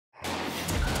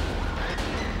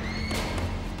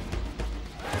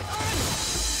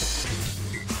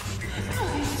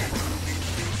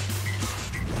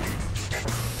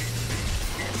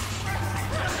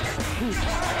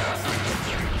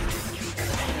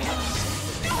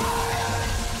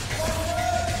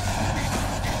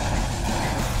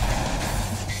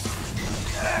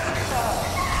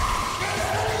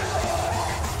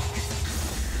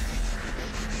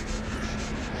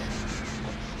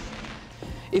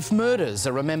If murders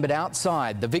are remembered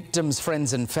outside the victims'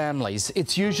 friends and families,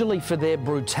 it's usually for their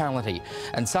brutality,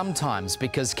 and sometimes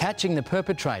because catching the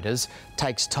perpetrators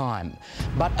takes time.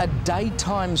 But a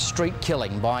daytime street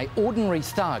killing by ordinary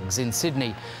thugs in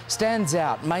Sydney stands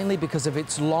out mainly because of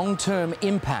its long-term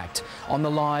impact on the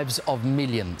lives of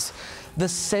millions. The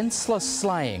senseless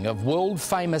slaying of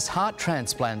world-famous heart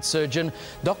transplant surgeon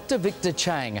Dr. Victor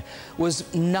Chang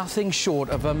was nothing short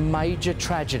of a major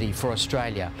tragedy for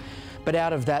Australia. But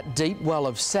out of that deep well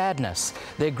of sadness,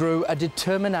 there grew a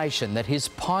determination that his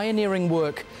pioneering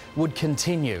work would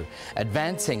continue,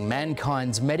 advancing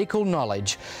mankind's medical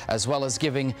knowledge as well as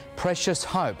giving precious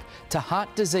hope to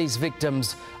heart disease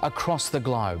victims across the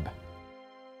globe.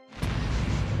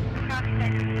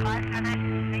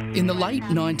 In the late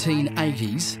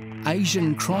 1980s,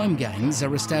 Asian crime gangs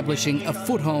are establishing a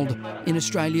foothold in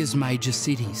Australia's major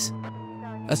cities.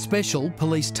 A special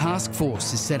police task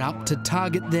force is set up to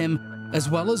target them as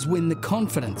well as win the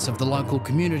confidence of the local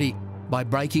community by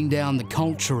breaking down the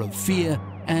culture of fear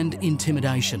and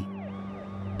intimidation.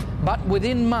 But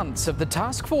within months of the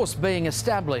task force being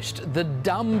established, the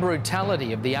dumb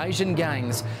brutality of the Asian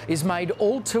gangs is made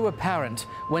all too apparent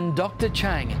when Dr.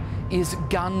 Chang is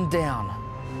gunned down.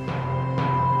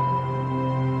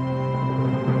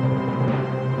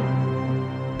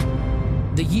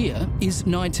 The year is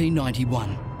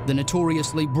 1991. The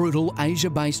notoriously brutal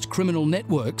Asia-based criminal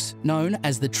networks, known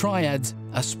as the Triads,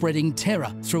 are spreading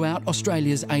terror throughout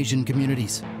Australia's Asian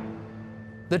communities.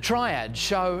 The Triads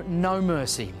show no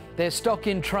mercy. Their stock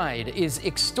in trade is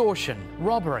extortion,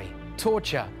 robbery,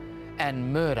 torture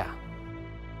and murder.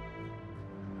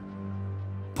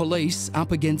 Police,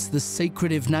 up against the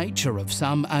secretive nature of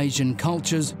some Asian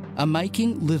cultures, are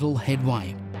making little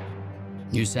headway.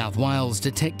 New South Wales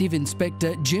Detective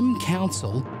Inspector Jim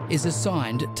Council is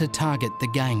assigned to target the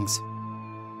gangs.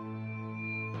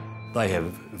 They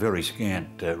have very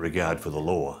scant regard for the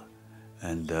law,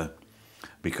 and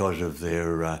because of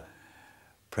their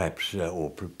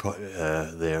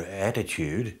their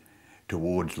attitude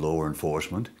towards law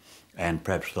enforcement, and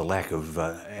perhaps the lack of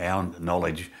our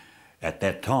knowledge at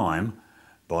that time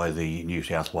by the New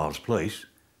South Wales Police,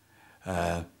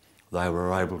 they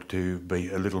were able to be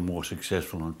a little more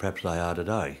successful than perhaps they are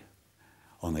today.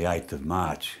 On the 8th of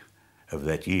March of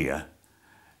that year,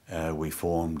 we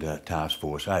formed Task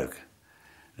Force Oak.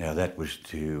 Now that was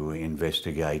to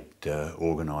investigate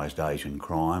organised Asian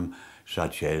crime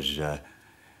such as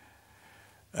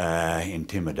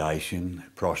intimidation,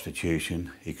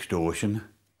 prostitution, extortion.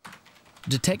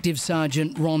 Detective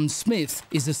Sergeant Ron Smith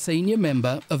is a senior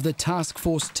member of the Task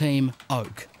Force Team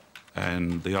Oak.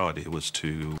 And the idea was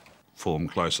to form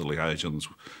closer liaisons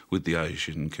with the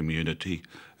Asian community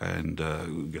and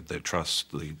get their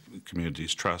trust, the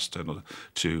community's trust, and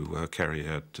to carry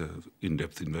out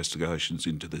in-depth investigations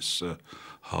into this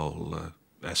whole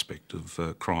aspect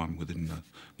of crime within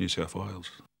New South Wales.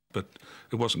 But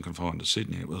it wasn't confined to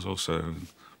Sydney, it was also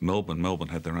Melbourne. Melbourne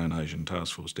had their own Asian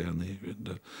task force down there,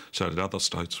 and so did other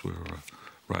states were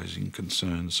raising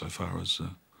concerns so far as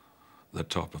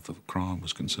that type of crime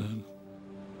was concerned.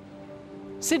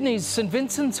 Sydney's St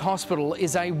Vincent's Hospital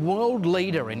is a world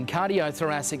leader in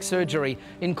cardiothoracic surgery,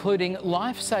 including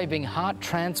life-saving heart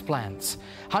transplants.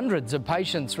 Hundreds of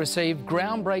patients receive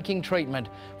groundbreaking treatment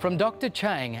from Dr.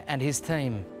 Chang and his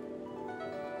team.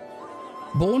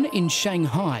 Born in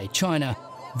Shanghai, China,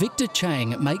 Victor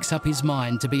Chang makes up his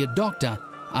mind to be a doctor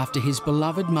after his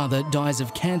beloved mother dies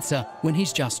of cancer when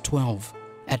he's just 12.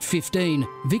 At 15,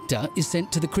 Victor is sent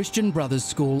to the Christian Brothers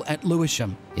School at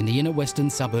Lewisham in the inner western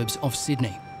suburbs of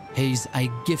Sydney. He's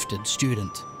a gifted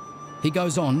student. He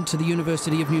goes on to the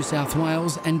University of New South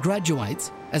Wales and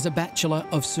graduates as a Bachelor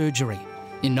of Surgery.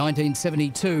 In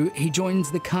 1972, he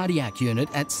joins the cardiac unit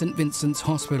at St Vincent's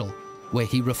Hospital, where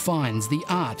he refines the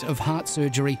art of heart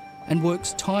surgery and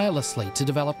works tirelessly to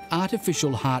develop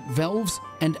artificial heart valves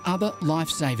and other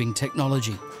life-saving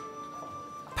technology.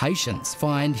 Patients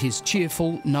find his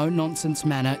cheerful, no-nonsense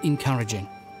manner encouraging.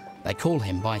 They call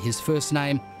him by his first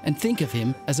name and think of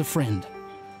him as a friend.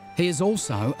 He is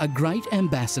also a great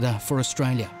ambassador for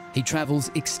Australia. He travels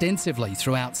extensively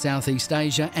throughout Southeast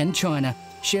Asia and China,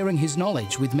 sharing his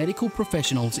knowledge with medical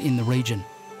professionals in the region.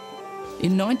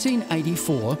 In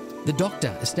 1984, the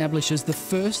doctor establishes the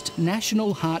first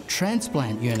national heart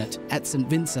transplant unit at St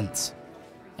Vincent's.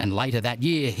 And later that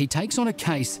year, he takes on a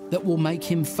case that will make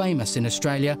him famous in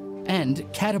Australia and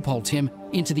catapult him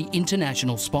into the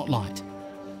international spotlight.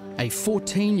 A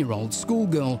 14-year-old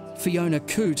schoolgirl, Fiona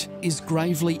Coote, is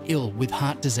gravely ill with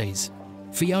heart disease.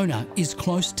 Fiona is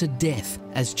close to death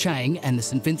as Chang and the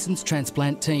St Vincent's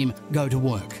transplant team go to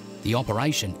work. The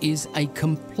operation is a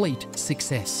complete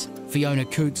success. Fiona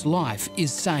Coote's life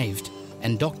is saved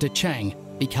and Dr. Chang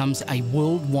becomes a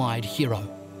worldwide hero.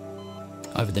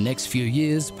 Over the next few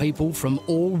years, people from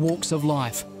all walks of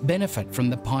life benefit from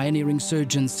the pioneering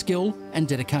surgeon's skill and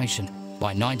dedication.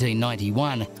 By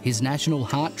 1991, his National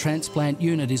Heart Transplant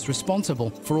Unit is responsible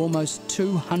for almost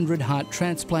 200 heart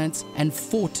transplants and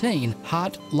 14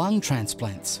 heart-lung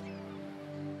transplants.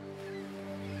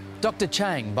 Dr.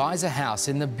 Chang buys a house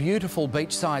in the beautiful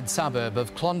beachside suburb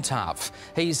of Clontarf.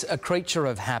 He's a creature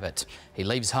of habit. He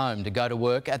leaves home to go to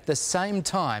work at the same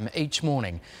time each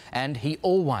morning, and he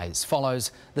always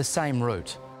follows the same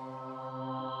route.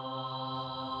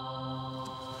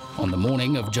 On the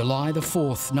morning of July the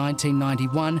 4th,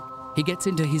 1991, he gets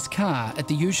into his car at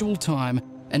the usual time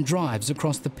and drives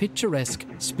across the picturesque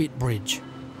Spit Bridge.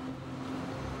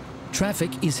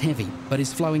 Traffic is heavy, but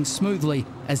is flowing smoothly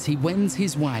as he wends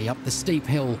his way up the steep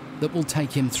hill that will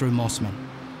take him through Mossman.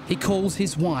 He calls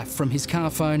his wife from his car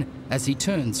phone as he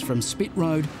turns from Spit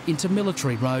Road into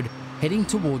Military Road, heading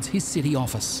towards his city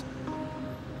office.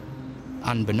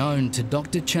 Unbeknown to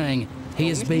Dr. Chang, he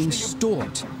is being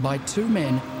stalked by two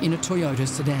men in a Toyota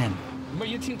sedan.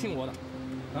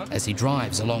 As he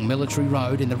drives along Military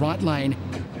Road in the right lane,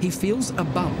 he feels a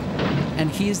bump and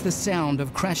hears the sound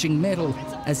of crashing metal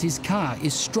as his car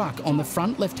is struck on the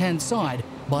front left-hand side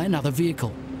by another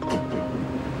vehicle.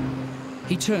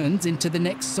 He turns into the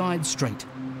next side street,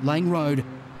 Lang Road,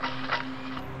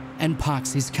 and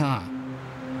parks his car.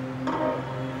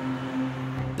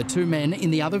 The two men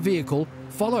in the other vehicle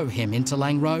follow him into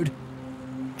Lang Road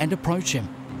and approach him.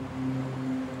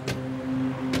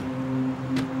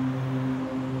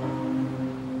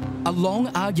 A long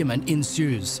argument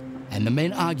ensues, and the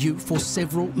men argue for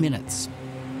several minutes.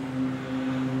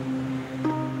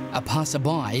 A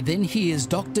passerby then hears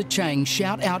Dr. Chang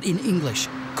shout out in English,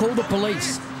 "Call the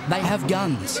police, they have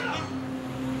guns."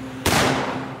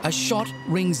 A shot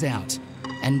rings out,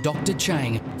 and Dr.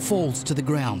 Chang falls to the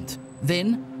ground.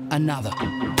 Then another.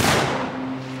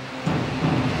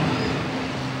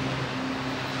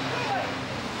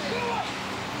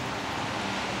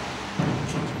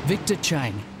 Victor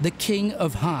Chang, the King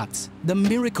of Hearts, the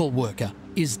miracle worker,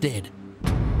 is dead.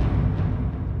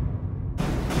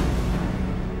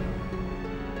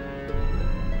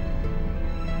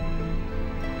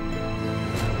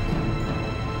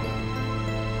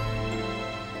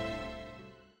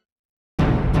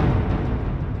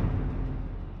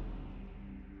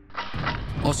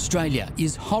 Australia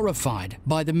is horrified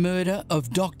by the murder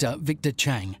of Dr. Victor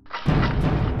Chang.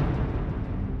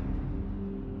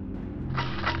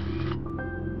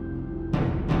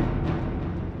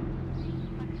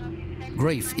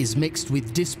 Grief is mixed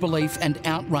with disbelief and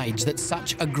outrage that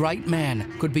such a great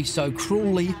man could be so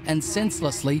cruelly and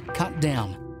senselessly cut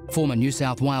down. Former New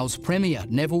South Wales Premier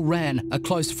Neville Wran, a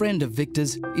close friend of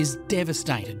Victor's, is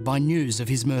devastated by news of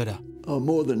his murder. I'm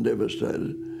more than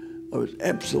devastated. I was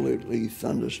absolutely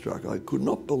thunderstruck. I could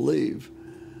not believe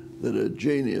that a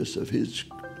genius of his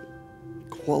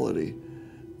quality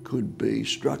could be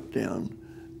struck down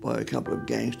by a couple of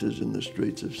gangsters in the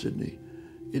streets of Sydney.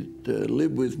 It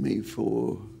lived with me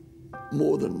for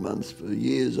more than months, for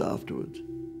years afterwards.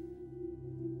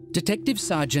 Detective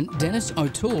Sergeant Dennis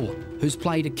O'Toole, who's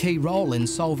played a key role in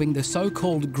solving the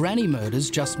so-called granny murders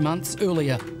just months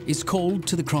earlier, is called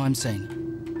to the crime scene.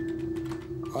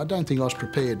 I don't think I was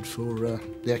prepared for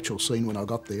the actual scene when I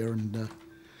got there, and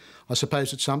I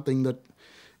suppose it's something that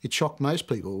it shocked most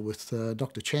people with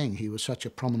Dr. Chang. He was such a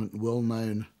prominent,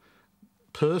 well-known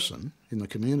person in the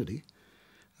community.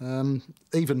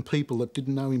 Even people that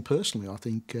didn't know him personally, I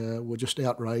think, were just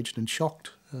outraged and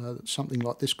shocked that something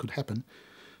like this could happen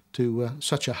to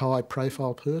such a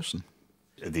high-profile person.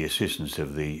 The assistance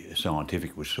of the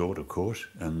scientific was sought, of course,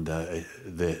 and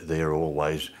they're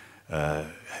always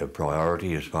have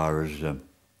priority as far as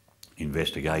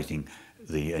investigating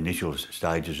the initial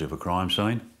stages of a crime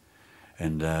scene.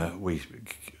 And we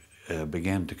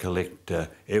began to collect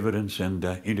evidence and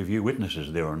interview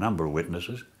witnesses. There were a number of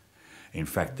witnesses. In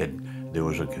fact, there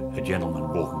was a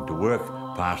gentleman walking to work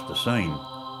past the scene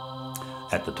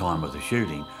at the time of the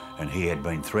shooting, and he had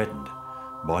been threatened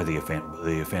by the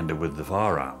offender with the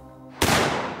firearm.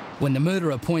 When the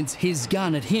murderer points his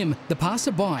gun at him, the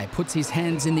passerby puts his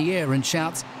hands in the air and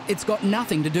shouts, "It's got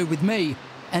nothing to do with me,"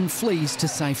 and flees to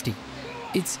safety.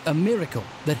 It's a miracle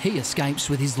that he escapes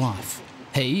with his life.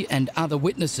 He and other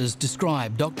witnesses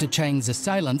describe Dr. Chang's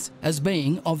assailants as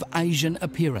being of Asian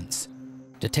appearance.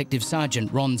 Detective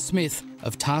Sergeant Ron Smith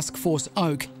of Task Force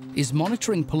Oak is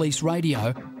monitoring police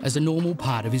radio as a normal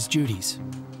part of his duties.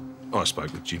 I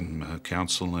spoke with Jim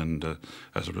Council, and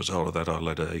as a result of that I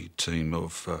led a team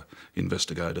of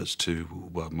investigators to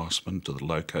Mossman, to the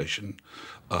location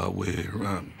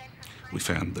where we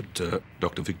found that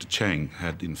Dr Victor Chang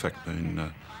had in fact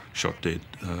been shot dead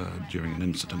during an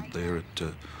incident there at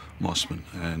Mossman,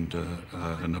 and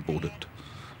an aborted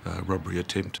robbery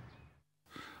attempt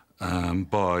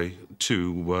by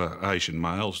two Asian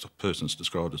males, persons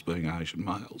described as being Asian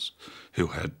males, who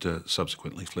had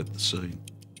subsequently fled the scene.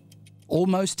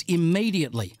 Almost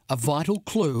immediately, a vital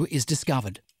clue is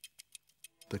discovered.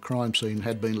 The crime scene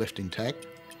had been left intact,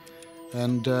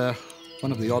 and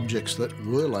one of the objects that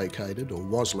were located, or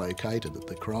was located at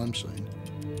the crime scene,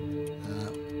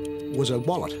 was a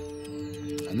wallet.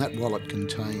 And that wallet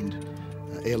contained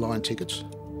airline tickets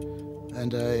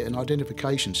and an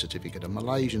identification certificate, a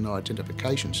Malaysian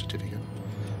identification certificate,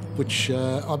 which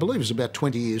I believe is about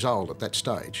 20 years old at that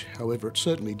stage. However, it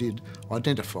certainly did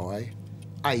identify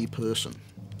a person.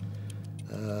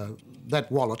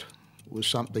 That wallet was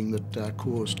something that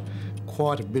caused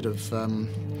quite a bit of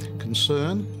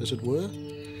concern, as it were,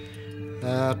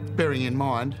 bearing in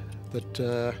mind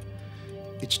that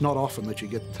it's not often that you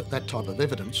get that type of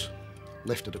evidence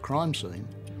left at a crime scene.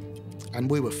 And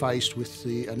we were faced with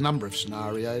a number of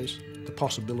scenarios, the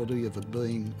possibility of it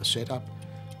being a setup,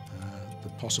 the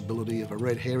possibility of a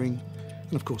red herring,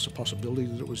 and of course the possibility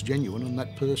that it was genuine and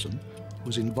that person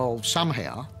was involved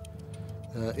somehow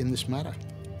in this matter.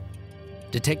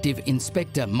 Detective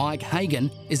Inspector Mike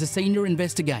Hagan is a senior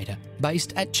investigator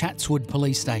based at Chatswood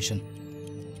Police Station.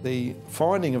 The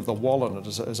finding of the wallet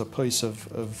as a piece of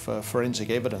forensic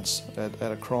evidence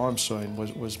at a crime scene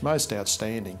was most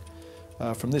outstanding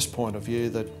from this point of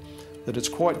view, that it's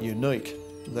quite unique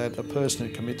that a person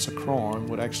who commits a crime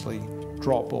would actually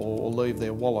drop or leave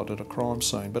their wallet at a crime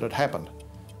scene, but it happened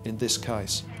in this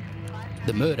case.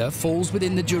 The murder falls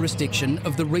within the jurisdiction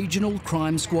of the Regional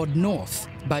Crime Squad North,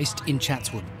 based in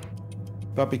Chatswood.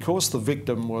 But because the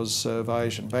victim was of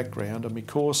Asian background, and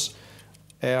because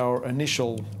our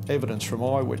initial evidence from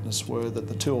eyewitness were that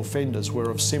the two offenders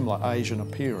were of similar Asian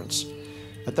appearance,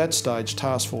 at that stage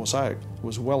Task Force Oak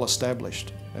was well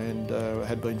established and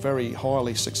had been very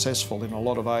highly successful in a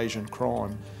lot of Asian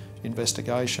crime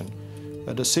investigation.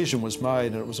 A decision was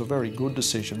made, and it was a very good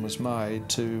decision was made,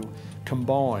 to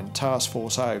combine Task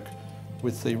Force Oak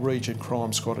with the Region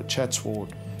Crime Squad at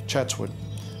Chatswood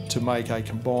to make a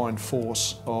combined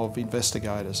force of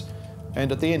investigators.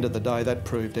 And at the end of the day, that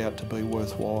proved out to be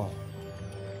worthwhile.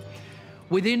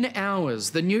 Within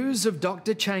hours, the news of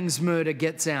Dr. Chang's murder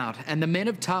gets out, and the men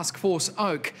of Task Force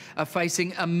Oak are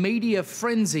facing a media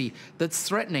frenzy that's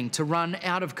threatening to run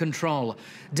out of control.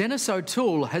 Dennis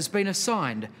O'Toole has been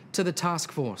assigned to the task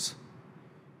force.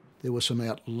 There were some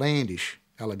outlandish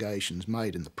allegations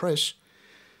made in the press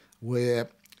where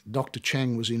Dr.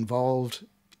 Chang was involved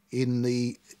in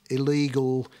the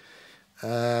illegal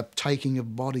taking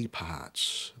of body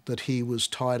parts, that he was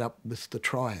tied up with the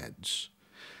triads,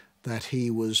 that he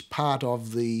was part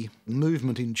of the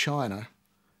movement in China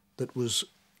that was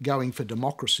going for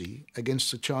democracy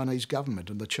against the Chinese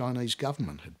government, and the Chinese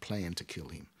government had planned to kill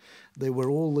him. There were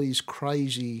all these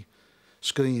crazy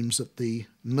schemes that the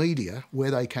media, where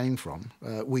they came from,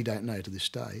 we don't know to this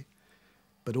day,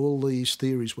 but all these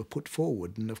theories were put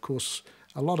forward, and of course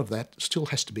a lot of that still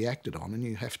has to be acted on, and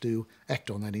you have to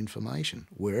act on that information,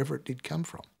 wherever it did come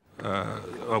from.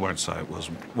 I won't say it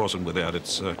wasn't without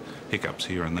its hiccups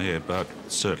here and there, but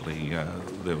certainly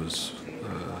there was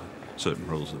certain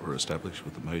rules that were established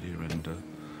with the media,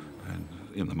 and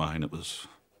in the main it was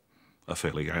a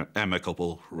fairly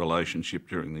amicable relationship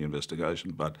during the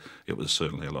investigation, but it was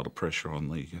certainly a lot of pressure on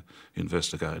the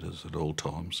investigators at all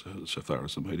times, so far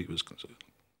as the media was concerned.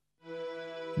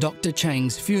 Dr.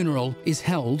 Chang's funeral is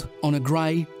held on a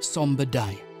grey, sombre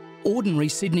day. Ordinary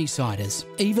Sydney-siders,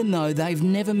 even though they've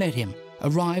never met him,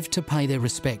 arrive to pay their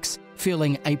respects,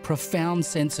 feeling a profound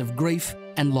sense of grief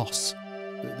and loss.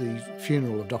 The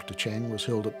funeral of Dr. Chang was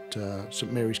held at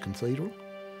St Mary's Cathedral.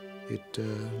 It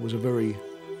was a very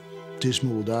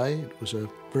dismal day. It was a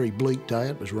very bleak day.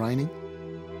 It was raining.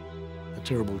 A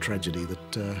terrible tragedy,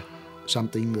 that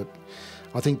something that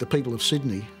I think the people of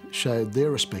Sydney showed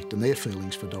their respect and their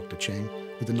feelings for Dr. Chang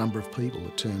with the number of people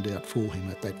that turned out for him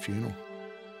at that funeral.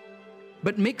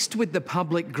 But mixed with the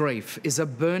public grief is a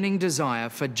burning desire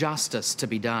for justice to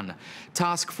be done.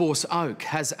 Task Force Oak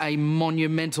has a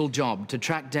monumental job to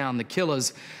track down the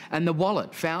killers, and the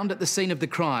wallet found at the scene of the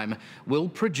crime will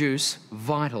produce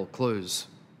vital clues.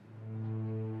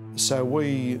 So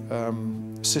we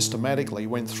systematically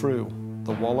went through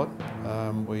the wallet.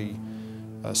 We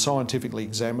scientifically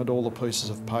examined all the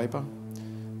pieces of paper.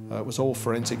 It was all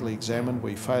forensically examined,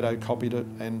 we photocopied it,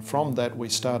 and from that we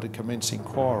started commencing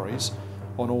inquiries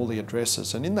on all the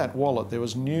addresses. And in that wallet there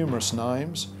was numerous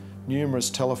names, numerous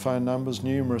telephone numbers,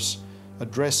 numerous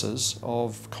addresses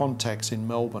of contacts in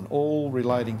Melbourne, all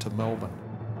relating to Melbourne.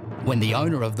 When the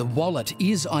owner of the wallet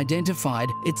is identified,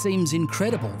 it seems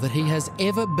incredible that he has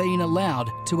ever been allowed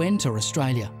to enter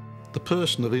Australia. The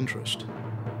person of interest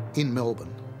in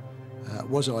Melbourne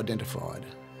was identified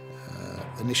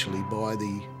initially by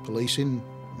the police in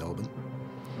Melbourne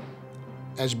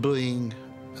as being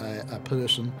a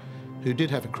person who did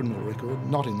have a criminal record,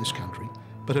 not in this country,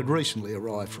 but had recently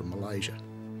arrived from Malaysia.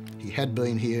 He had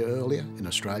been here earlier in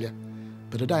Australia,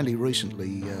 but had only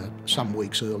recently, some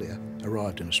weeks earlier,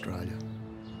 arrived in Australia.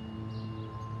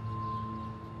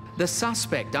 The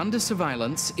suspect under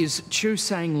surveillance is Chu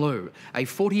Sang Lu, a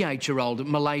 48-year-old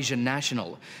Malaysian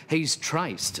national. He's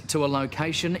traced to a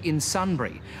location in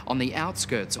Sunbury, on the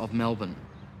outskirts of Melbourne.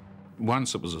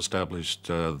 Once it was established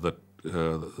that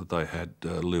they had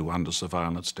Lou under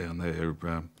surveillance down there,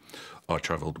 I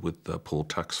travelled with Paul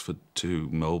Tuxford to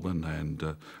Melbourne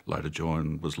and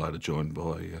was later joined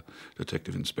by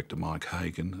Detective Inspector Mike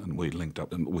Hagan, and we linked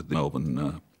up with the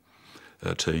Melbourne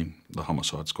team, the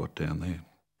homicide squad down there.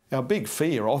 Our big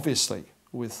fear, obviously,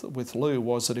 with Lou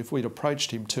was that if we'd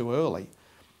approached him too early,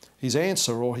 his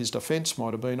answer or his defence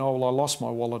might have been, "Oh, well, I lost my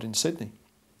wallet in Sydney.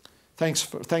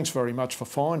 Thanks very much for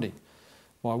finding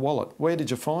my wallet. Where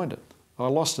did you find it? I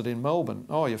lost it in Melbourne.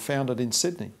 Oh, you found it in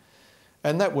Sydney."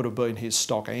 And that would have been his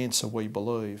stock answer, we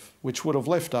believe, which would have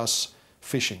left us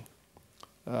fishing.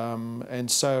 And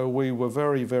so we were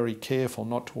very, very careful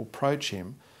not to approach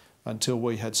him until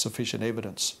we had sufficient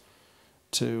evidence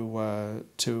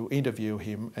to interview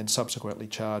him and subsequently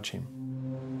charge him.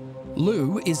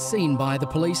 Lou is seen by the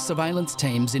police surveillance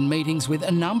teams in meetings with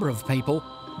a number of people,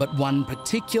 but one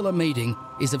particular meeting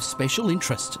is of special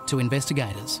interest to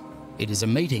investigators. It is a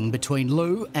meeting between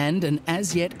Lou and an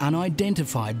as yet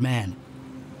unidentified man.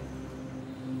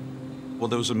 Well,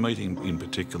 there was a meeting in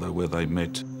particular where they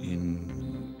met in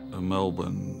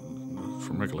Melbourne,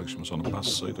 from recollection it was on a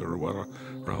bus seat or a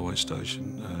railway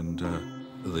station, and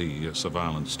the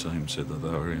surveillance team said that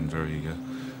they were in very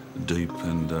deep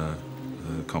and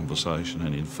conversation,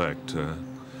 and in fact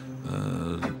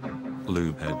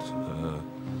Lou had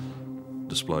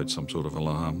displayed some sort of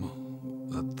alarm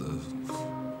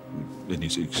in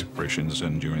his expressions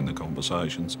and during the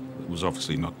conversations. It was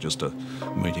obviously not just a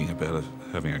meeting about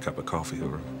having a cup of coffee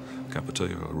or a cup of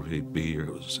tea or a beer.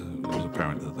 It was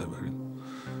apparent that it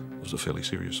was a fairly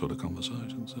serious sort of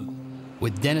conversation. So.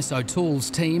 With Dennis O'Toole's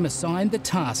team assigned the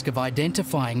task of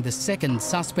identifying the second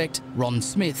suspect, Ron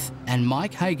Smith, and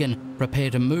Mike Hagan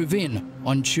prepare to move in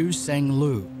on Chu Sang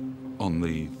Lu. On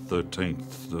the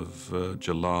 13th of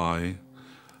July,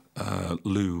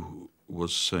 Lou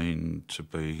was seen to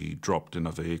be dropped in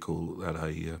a vehicle at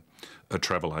a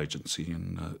travel agency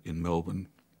in Melbourne,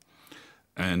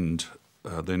 and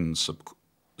then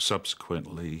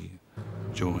subsequently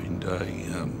joined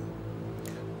a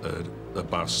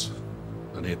bus,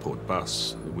 an airport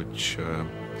bus, which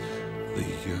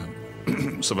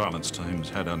the surveillance teams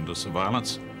had under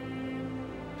surveillance,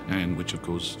 and which, of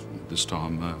course, this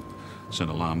time sent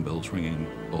alarm bells ringing.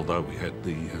 Although we had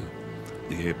the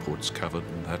airports covered,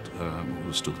 and that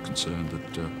was still concerned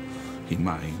that he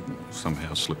may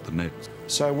somehow slip the net.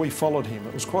 So we followed him.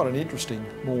 It was quite an interesting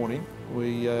morning.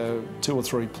 We 2 or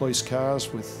 3 police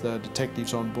cars with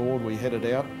detectives on board. We headed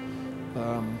out.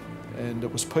 And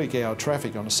it was peak hour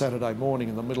traffic on a Saturday morning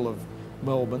in the middle of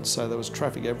Melbourne, so there was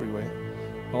traffic everywhere.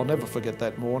 I'll never forget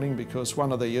that morning, because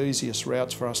one of the easiest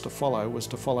routes for us to follow was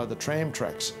to follow the tram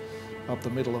tracks up the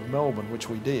middle of Melbourne, which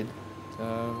we did,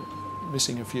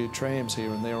 missing a few trams here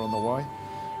and there on the way.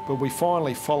 But we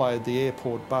finally followed the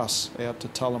airport bus out to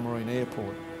Tullamarine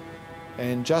Airport.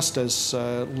 And just as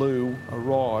Lou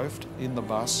arrived in the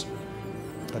bus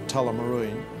at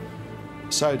Tullamarine,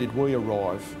 so did we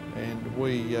arrive. And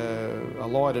we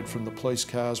alighted from the police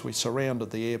cars. We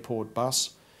surrounded the airport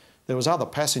bus. There was other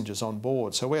passengers on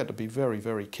board, so we had to be very,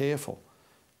 very careful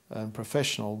and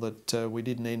professional that we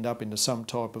didn't end up into some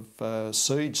type of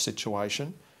siege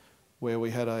situation where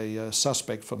we had a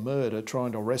suspect for murder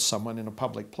trying to arrest someone in a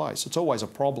public place. It's always a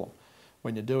problem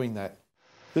when you're doing that.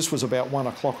 This was about 1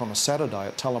 o'clock on a Saturday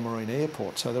at Tullamarine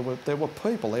Airport, so there were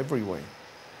people everywhere.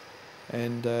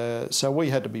 And so we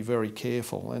had to be very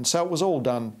careful. And so it was all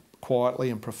done quietly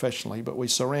and professionally, but we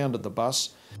surrounded the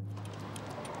bus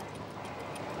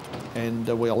and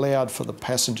we allowed for the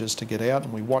passengers to get out,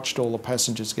 and we watched all the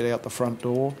passengers get out the front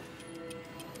door.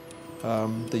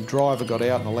 The driver got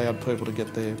out and allowed people to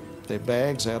get their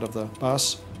bags out of the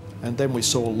bus, and then we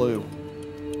saw Lou.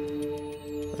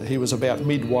 he was about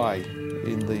midway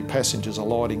in the passengers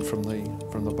alighting from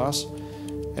the bus,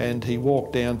 and he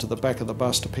walked down to the back of the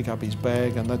bus to pick up his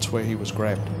bag, and that's where he was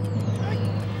grabbed.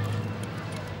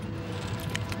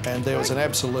 And there was an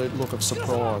absolute look of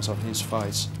surprise on his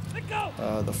face.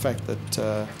 The fact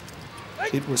that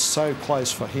it was so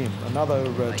close for him.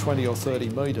 Another 20 or 30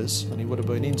 metres and he would have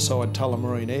been inside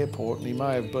Tullamarine Airport, and he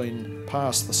may have been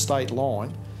past the state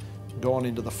line, gone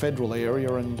into the federal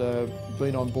area and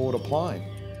been on board a plane.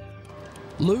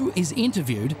 Lou is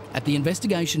interviewed at the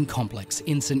investigation complex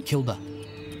in St Kilda.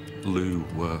 Lou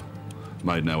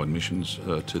made no admissions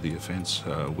to the offence,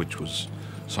 which was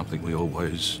something we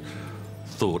always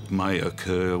thought may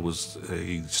occur.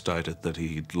 He stated that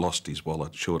he'd lost his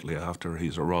wallet shortly after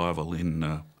his arrival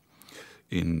in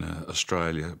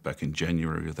Australia back in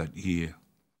January of that year.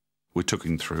 We took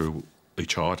him through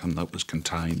each item that was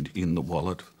contained in the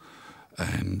wallet,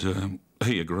 and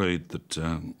he agreed that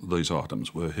these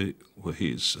items were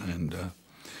his, and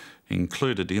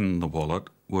included in the wallet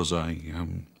was a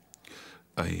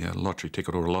lottery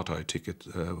ticket or a lotto ticket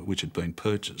which had been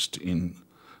purchased in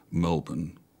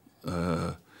Melbourne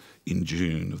in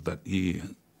June of that year.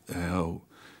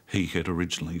 He had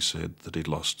originally said that he'd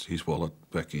lost his wallet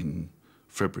back in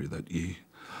February that year.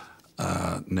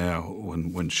 Now,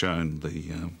 when shown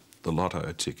the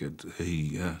lotto ticket,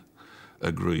 he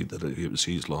agreed that it was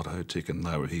his lotto ticket and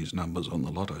they were his numbers on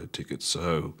the lotto ticket.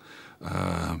 So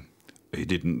he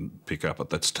didn't pick up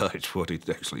at that stage what he'd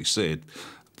actually said,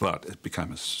 but it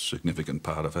became a significant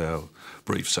part of our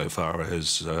brief so far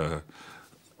as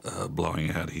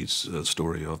blowing out his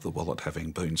story of the wallet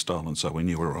having been stolen, so we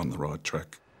knew we were on the right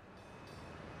track.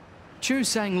 Chu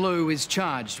Sang Lu is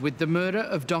charged with the murder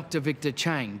of Dr Victor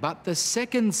Chang, but the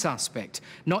second suspect,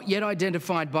 not yet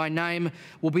identified by name,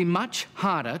 will be much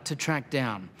harder to track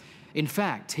down. In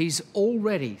fact, he's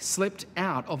already slipped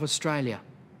out of Australia.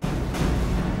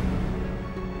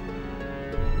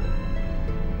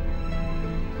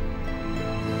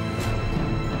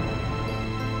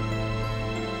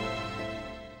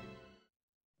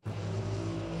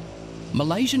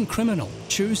 Malaysian criminal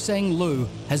Chu Sang Lu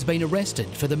has been arrested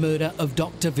for the murder of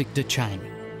Dr Victor Chang.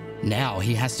 Now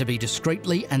he has to be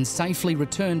discreetly and safely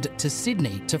returned to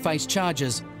Sydney to face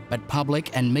charges, but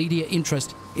public and media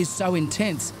interest is so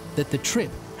intense that the trip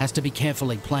has to be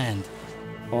carefully planned.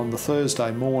 On the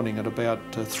Thursday morning at about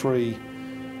 3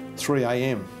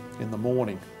 a.m. in the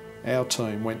morning, our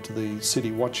team went to the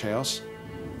City Watch House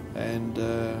and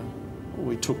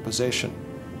we took possession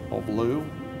of Lou.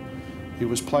 He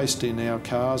was placed in our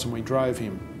cars and we drove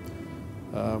him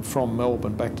from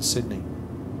Melbourne back to Sydney.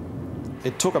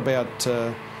 It took about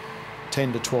 10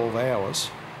 to 12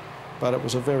 hours, but it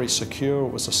was a very secure,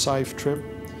 it was a safe trip,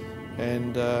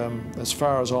 and as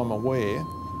far as I'm aware,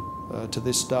 to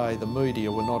this day the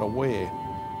media were not aware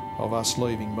of us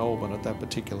leaving Melbourne at that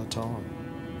particular time.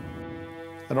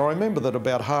 And I remember that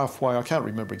about halfway, I can't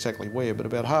remember exactly where, but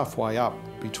about halfway up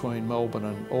between Melbourne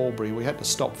and Albury, we had to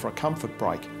stop for a comfort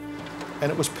break.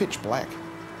 And it was pitch black,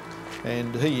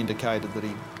 and he indicated that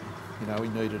he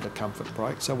needed a comfort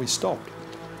break, so we stopped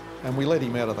and we let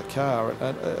him out of the car,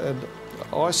 and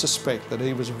I suspect that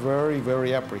he was very,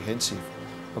 very apprehensive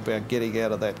about getting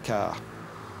out of that car.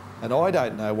 And I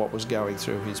don't know what was going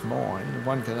through his mind.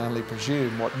 One can only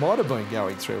presume what might have been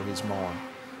going through his mind,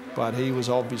 but he was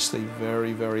obviously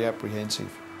very, very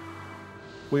apprehensive.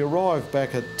 We arrived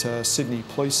back at Sydney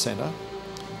Police Centre.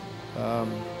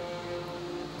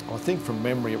 I think from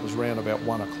memory it was round about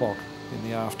 1 o'clock in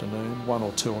the afternoon, 1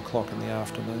 or 2 o'clock in the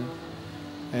afternoon.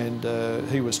 And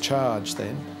he was charged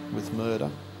then with murder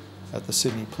at the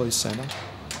Sydney Police Centre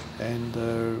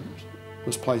and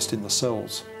was placed in the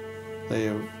cells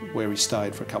there where he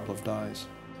stayed for a couple of days.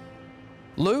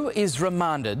 Lou is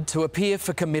remanded to appear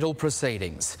for committal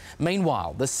proceedings.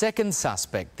 Meanwhile, the second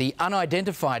suspect, the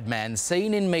unidentified man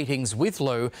seen in meetings with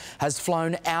Lou, has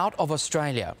flown out of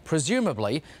Australia,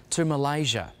 presumably to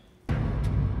Malaysia.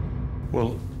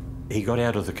 Well, he got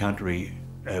out of the country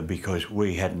because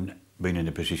we hadn't been in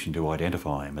a position to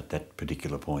identify him at that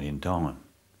particular point in time.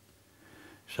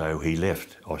 So he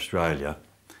left Australia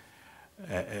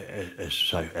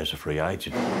as a free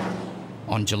agent.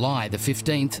 On July the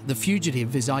 15th, the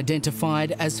fugitive is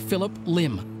identified as Philip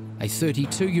Lim, a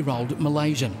 32-year-old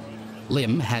Malaysian.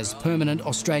 Lim has permanent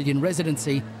Australian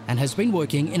residency and has been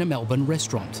working in a Melbourne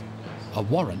restaurant. A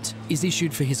warrant is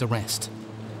issued for his arrest.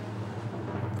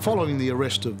 Following the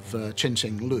arrest of Chen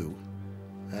Sang Lu,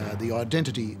 the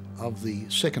identity of the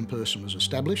second person was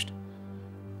established.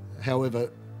 However,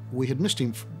 we had missed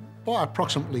him by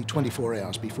approximately 24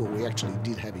 hours before we actually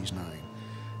did have his name.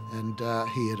 And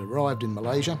he had arrived in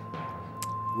Malaysia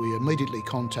We immediately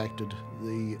contacted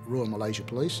the Royal Malaysia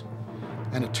Police,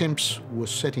 and attempts were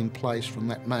set in place from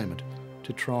that moment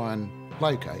to try and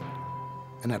locate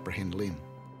and apprehend Lim.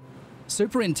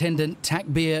 Superintendent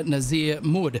Takbir Nazir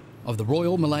Mud of the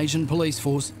Royal Malaysian Police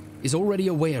Force is already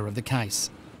aware of the case.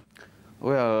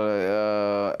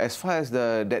 Well, as far as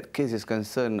that case is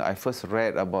concerned, I first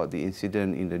read about the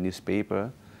incident in the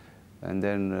newspaper, and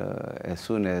then as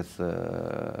soon as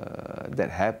that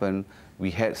happened,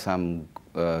 we had some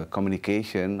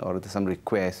communication or some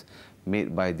requests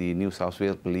made by the New South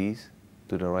Wales Police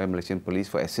to the Royal Malaysian Police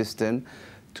for assistance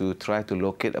to try to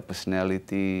locate a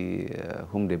personality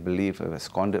whom they believe have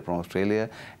absconded from Australia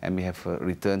and may have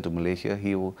returned to Malaysia.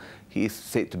 He is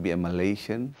said to be a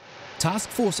Malaysian. Task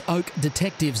Force Oak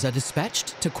detectives are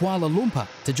dispatched to Kuala Lumpur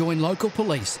to join local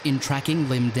police in tracking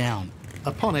Lim down.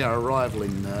 Upon our arrival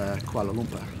in Kuala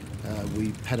Lumpur,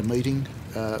 we had a meeting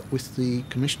with the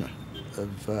Commissioner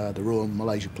of the Royal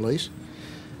Malaysia Police,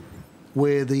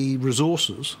 where the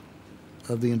resources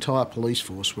of the entire police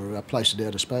force were placed at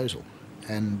our disposal.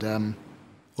 And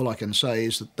all I can say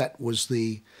is that that was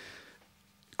the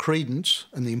credence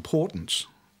and the importance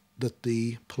that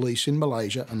the police in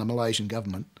Malaysia and the Malaysian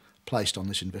government placed on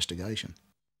this investigation.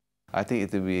 I think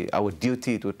it will be our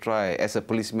duty to try, as a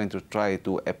policeman, to try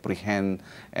to apprehend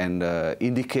and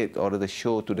indicate or to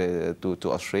show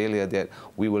to Australia that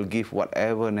we will give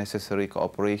whatever necessary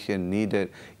cooperation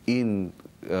needed in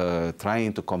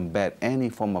trying to combat any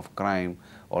form of crime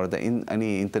or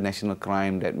any international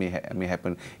crime that may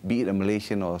happen, be it a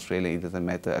Malaysian or Australian, it doesn't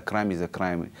matter. A crime is a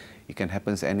crime. It can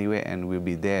happen anywhere, and we'll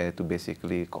be there to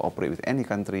basically cooperate with any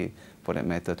country, for that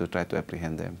matter, to try to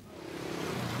apprehend them.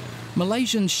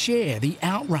 Malaysians share the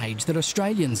outrage that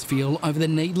Australians feel over the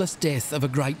needless death of a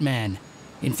great man.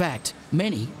 In fact,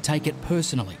 many take it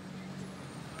personally.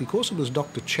 Because it was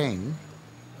Dr. Chang,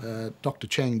 Dr.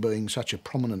 Chang being such a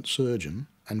prominent surgeon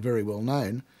and very well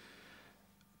known,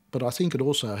 but I think it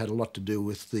also had a lot to do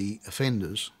with the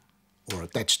offenders, or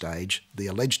at that stage, the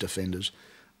alleged offenders,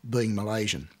 being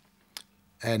Malaysian,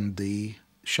 and the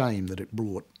shame that it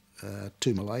brought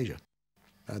to Malaysia.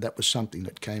 That was something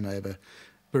that came over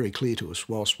very clear to us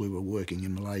whilst we were working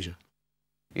in Malaysia.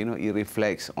 You know, it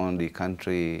reflects on the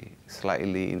country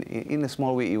slightly. In a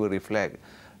small way, it will reflect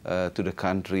to the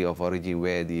country of origin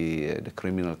where the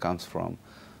criminal comes from.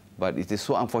 But it is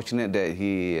so unfortunate that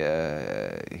he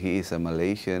is a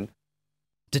Malaysian.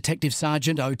 Detective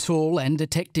Sergeant O'Toole and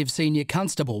Detective Senior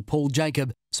Constable Paul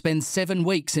Jacob spend 7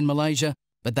 weeks in Malaysia,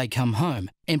 but they come home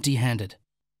empty-handed.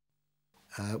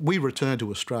 We returned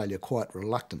to Australia quite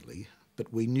reluctantly,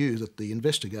 but we knew that the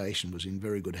investigation was in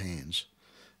very good hands.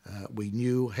 We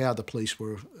knew how the police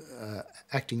were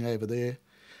acting over there.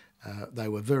 They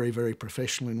were very, very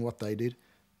professional in what they did,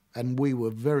 and we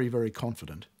were very, very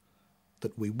confident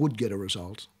that we would get a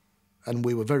result, and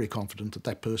we were very confident that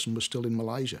that person was still in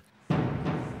Malaysia.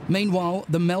 Meanwhile,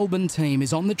 the Melbourne team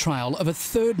is on the trail of a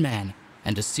third man,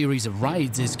 and a series of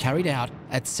raids is carried out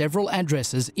at several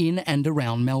addresses in and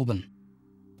around Melbourne.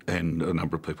 And a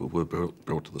number of people were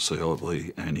brought to the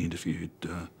CIB and interviewed.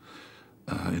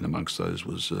 In amongst those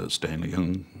was Stanley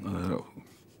Young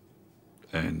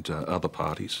and other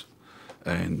parties.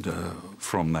 And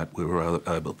from that we were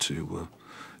able to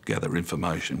gather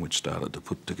information which started to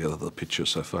put together the picture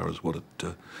so far as what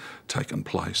had taken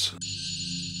place.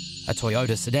 A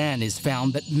Toyota sedan is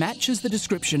found that matches the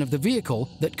description of the vehicle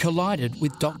that collided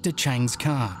with Dr. Chang's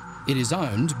car. It is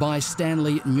owned by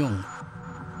Stanley Nyung.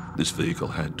 This vehicle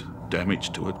had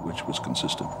damage to it which was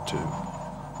consistent to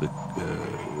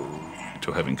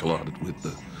having collided with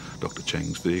Dr.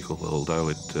 Chang's vehicle, although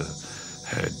it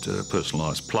had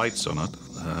personalised plates on it,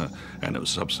 and it was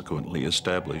subsequently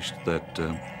established that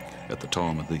at the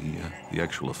time of the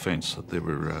actual offence that there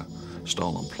were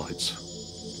stolen plates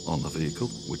on the vehicle,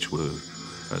 which were,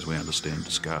 as we understand,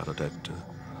 discarded at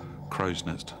Crow's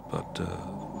Nest. But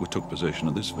we took possession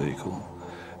of this vehicle,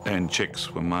 and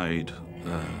checks were made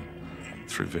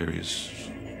through various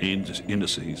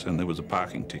indices, and there was a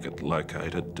parking ticket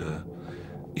located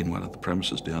in one of the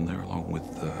premises down there, along with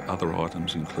other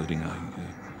items, including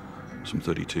some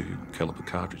 .32 caliber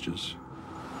cartridges.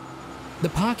 The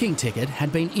parking ticket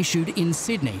had been issued in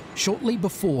Sydney shortly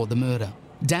before the murder.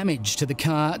 Damage to the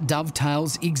car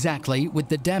dovetails exactly with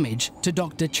the damage to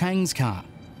Dr. Chang's car.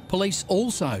 Police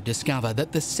also discover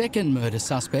that the second murder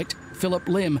suspect, Philip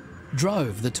Lim,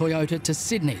 drove the Toyota to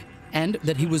Sydney, and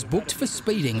that he was booked for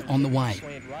speeding on the way.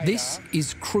 This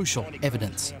is crucial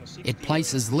evidence. It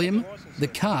places Lim, the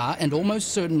car, and almost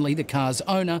certainly the car's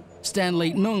owner,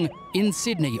 Stanley Nyung, in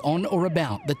Sydney on or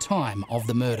about the time of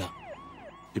the murder.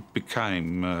 It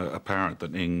became apparent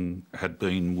that Ng had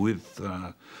been with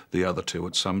the other two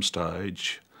at some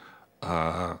stage,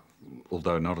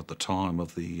 although not at the time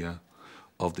of the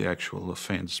actual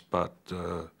offence, but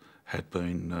had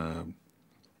been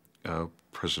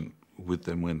present with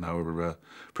them when they were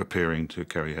preparing to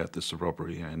carry out this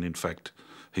robbery. And in fact,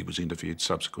 he was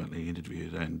subsequently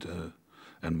interviewed,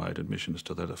 and made admissions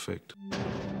to that effect.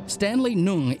 Stanley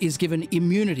Nung is given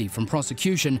immunity from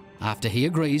prosecution after he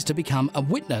agrees to become a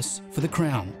witness for the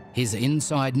Crown. His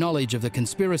inside knowledge of the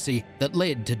conspiracy that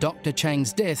led to Dr.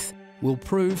 Chang's death will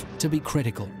prove to be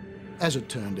critical. As it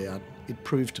turned out, it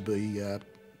proved to be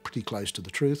pretty close to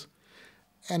the truth,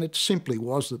 and it simply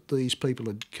was that these people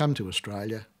had come to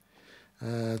Australia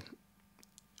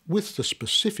with the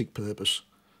specific purpose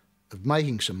of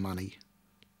making some money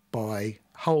by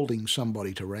holding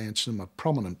somebody to ransom, a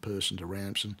prominent person to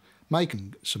ransom,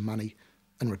 making some money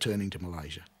and returning to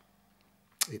Malaysia.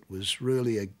 It was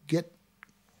really a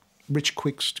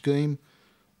get-rich-quick scheme,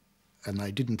 and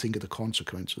they didn't think of the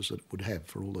consequences that it would have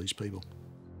for all these people.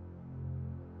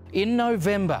 In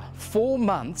November, 4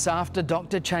 months after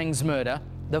Dr. Chang's murder,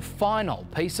 the final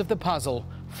piece of the puzzle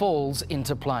falls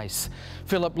into place.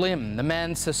 Philip Lim, the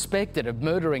man suspected of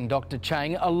murdering Dr.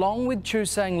 Chang along with Chu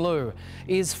Sang Lu,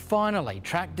 is finally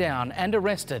tracked down and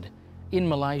arrested in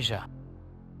Malaysia.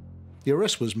 The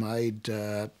arrest was made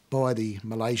by the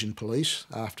Malaysian police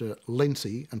after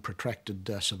lengthy and protracted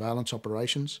surveillance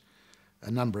operations.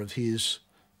 A number of his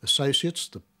associates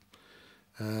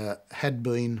had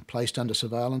been placed under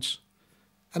surveillance,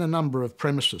 and a number of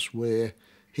premises where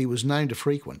he was known to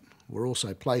frequent were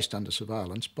also placed under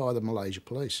surveillance by the Malaysia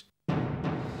police.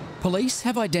 Police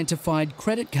have identified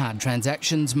credit card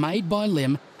transactions made by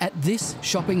Lim at this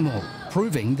shopping mall,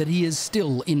 proving that he is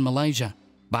still in Malaysia.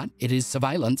 But it is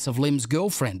surveillance of Lim's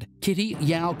girlfriend, Kitty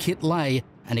Yao Kit Lay,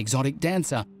 an exotic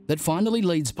dancer, that finally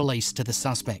leads police to the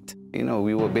suspect. You know,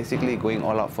 we were basically going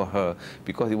all out for her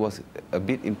because it was a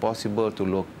bit impossible to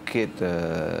locate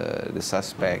the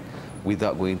suspect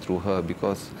without going through her,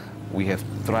 because we have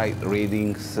tried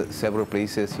raiding several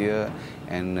places here,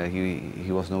 and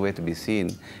he was nowhere to be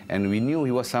seen. And we knew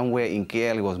he was somewhere in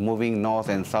KL. He was moving north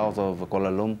and south of Kuala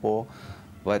Lumpur,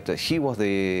 but she was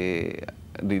the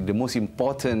most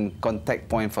important contact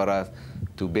point for us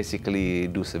to basically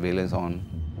do surveillance on.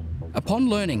 Upon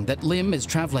learning that Lim is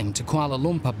travelling to Kuala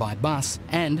Lumpur by bus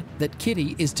and that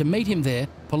Kitty is to meet him there,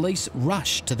 police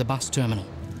rush to the bus terminal.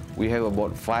 We have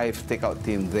about 5 takeout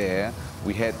teams there.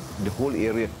 We had the whole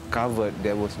area covered.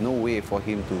 There was no way for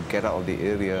him to get out of the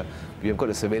area. We have got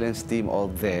a surveillance team all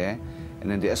there,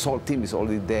 and then the assault team is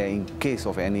already there in case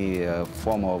of any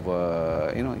form of,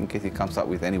 in case he comes up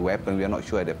with any weapon. We are not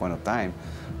sure at that point of time.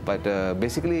 But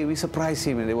basically, we surprised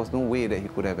him, and there was no way that he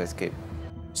could have escaped.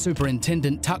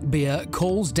 Superintendent Tuckbeer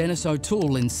calls Dennis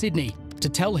O'Toole in Sydney to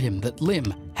tell him that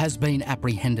Lim has been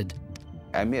apprehended.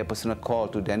 I made a personal call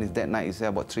to Dennis that night. He said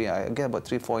about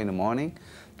 3, 4 in the morning,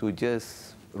 to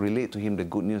just relate to him the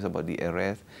good news about the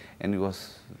arrest. And it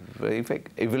was, in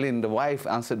fact, Evelyn, the wife,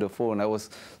 answered the phone. I was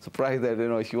surprised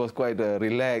that she was quite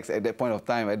relaxed at that point of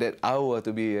time, at that hour,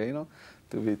 to be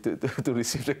to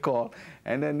receive the call.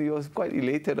 And then he was quite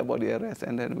elated about the arrest.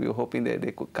 And then we were hoping that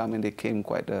they could come, and they came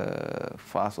quite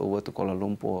fast over to Kuala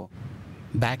Lumpur.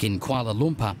 Back in Kuala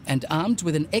Lumpur and armed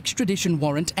with an extradition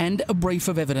warrant and a brief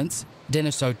of evidence,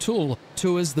 Dennis O'Toole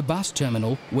tours the bus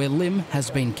terminal where Lim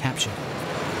has been captured.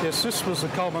 Yes, this was the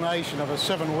culmination of a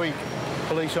 7-week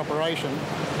police operation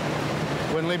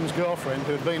when Lim's girlfriend,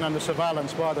 who had been under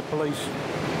surveillance by the police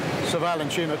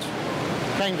surveillance unit,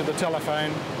 came to the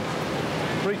telephone,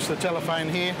 reached the telephone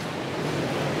here,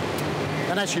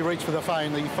 and as she reached for the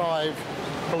phone, the 5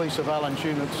 police surveillance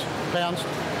units pounced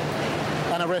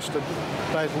and arrested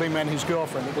both Lim and his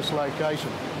girlfriend at this location.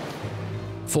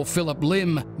 For Philip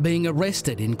Lim, being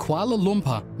arrested in Kuala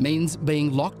Lumpur means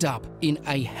being locked up in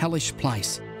a hellish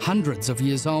place, hundreds of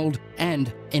years old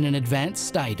and in an advanced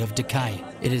state of decay.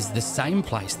 It is the same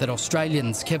place that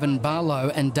Australians Kevin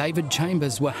Barlow and David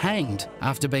Chambers were hanged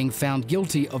after being found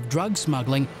guilty of drug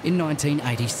smuggling in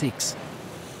 1986.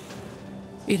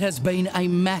 It has been a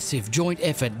massive joint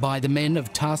effort by the men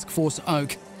of Task Force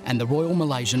Oak and the Royal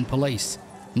Malaysian Police.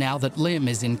 Now that Lim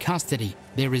is in custody,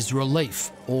 there is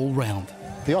relief all round.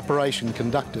 The operation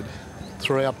conducted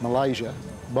throughout Malaysia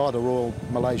by the Royal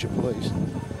Malaysia Police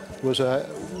was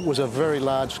a very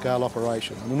large-scale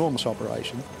operation, an enormous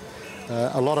operation.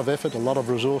 A lot of effort, a lot of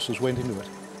resources went into it.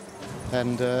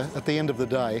 And at the end of the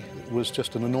day, it was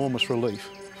just an enormous relief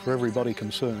for everybody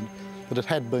concerned that it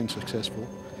had been successful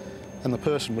and the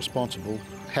person responsible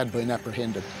had been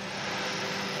apprehended.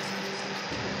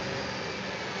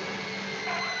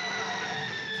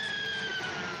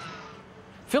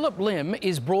 Philip Lim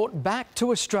is brought back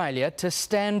to Australia to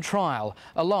stand trial,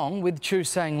 along with Chu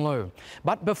Sang Lu.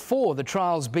 But before the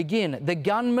trials begin, the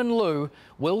gunman Lu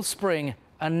will spring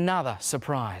another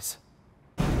surprise.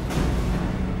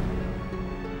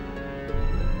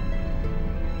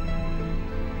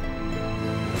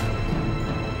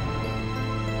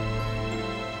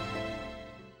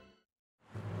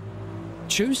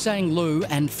 Chu Sang Lu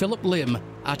and Philip Lim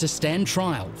are to stand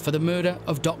trial for the murder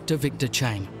of Dr. Victor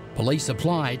Chang. Police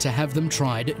apply to have them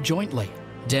tried jointly.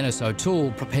 Dennis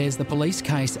O'Toole prepares the police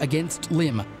case against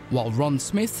Lim, while Ron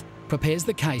Smith prepares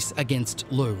the case against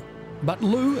Lu. But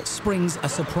Lu springs a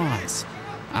surprise.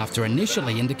 After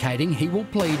initially indicating he will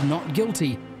plead not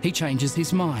guilty, he changes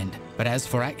his mind. But as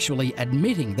for actually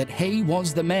admitting that he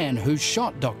was the man who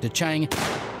shot Dr. Chang,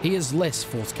 he is less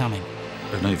forthcoming.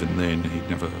 And even then, he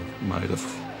never made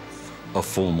a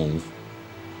formal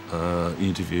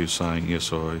interview saying,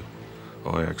 yes,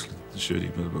 I actually shoot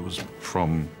him. It was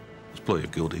from his plea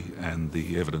of guilty and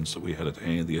the evidence that we had at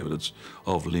hand, the evidence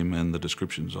of Lim and the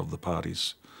descriptions of the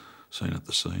parties seen at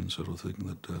the scene, sort of thing,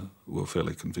 that we're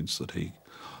fairly convinced that he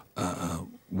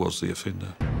was the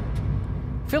offender.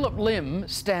 Philip Lim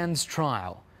stands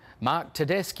trial. Mark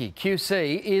Tedeschi,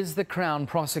 QC, is the Crown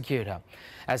prosecutor.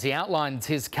 As he outlines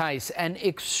his case, an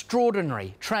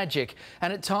extraordinary, tragic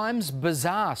and at times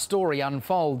bizarre story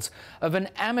unfolds of an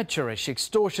amateurish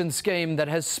extortion scheme that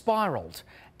has spiralled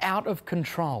out of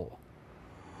control.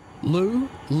 Lu,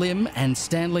 Lim and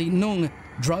Stanley Nung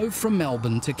drove from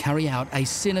Melbourne to carry out a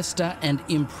sinister and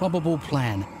improbable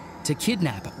plan to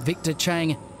kidnap Victor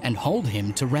Chang and hold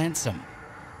him to ransom.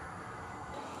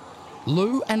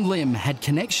 Lu and Lim had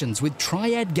connections with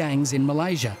triad gangs in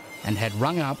Malaysia and had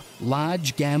rung up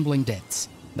large gambling debts.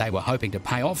 They were hoping to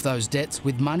pay off those debts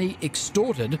with money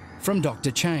extorted from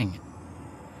Dr. Chang.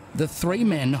 The three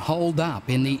men holed up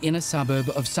in the inner suburb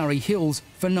of Surrey Hills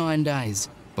for 9 days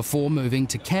before moving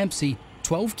to Campsie,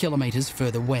 12 kilometres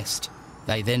further west.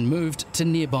 They then moved to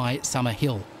nearby Summer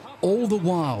Hill. All the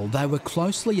while, they were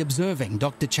closely observing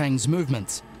Dr. Chang's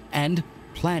movements and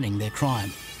planning their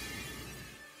crime.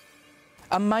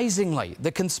 Amazingly, the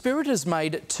conspirators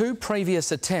made 2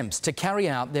 previous attempts to carry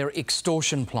out their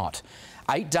extortion plot.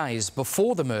 8 days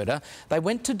before the murder, they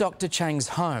went to Dr. Chang's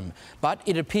home, but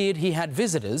it appeared he had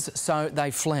visitors, so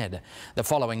they fled. The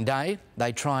following day,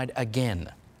 they tried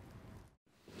again.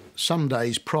 Some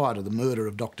days prior to the murder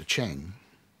of Dr. Chang,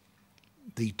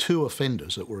 the 2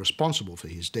 offenders that were responsible for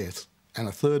his death and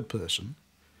a third person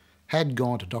had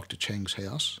gone to Dr. Chang's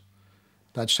house.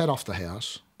 They'd set off the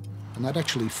house and they'd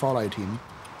actually followed him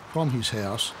from his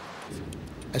house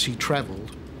as he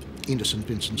travelled into St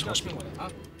Vincent's Hospital.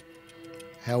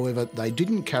 However, they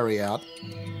didn't carry out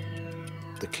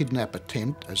the kidnap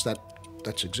attempt, as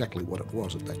that's exactly what it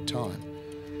was at that time,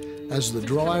 as the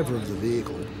driver of the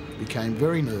vehicle became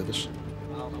very nervous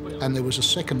and there was a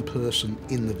second person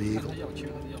in the vehicle.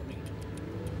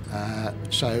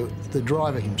 So the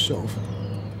driver himself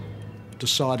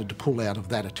decided to pull out of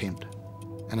that attempt.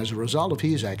 And as a result of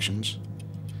his actions,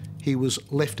 he was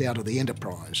left out of the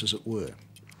enterprise, as it were.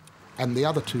 And the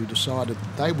other 2 decided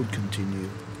they would continue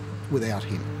without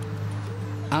him.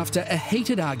 After a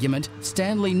heated argument,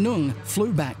 Stanley Nung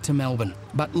flew back to Melbourne.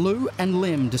 But Lu and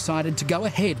Lim decided to go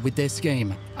ahead with their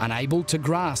scheme, unable to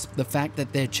grasp the fact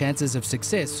that their chances of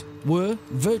success were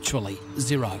virtually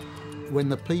zero. When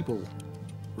the people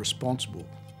responsible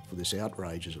for this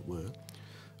outrage, as it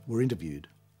were interviewed,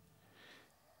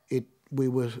 we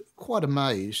were quite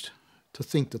amazed to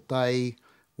think that they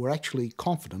were actually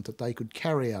confident that they could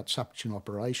carry out such an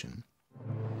operation.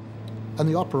 And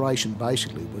the operation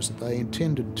basically was that they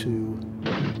intended to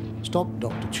stop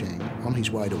Dr. Chang on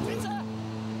his way to work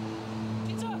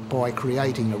by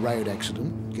creating a road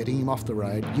accident, getting him off the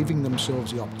road, giving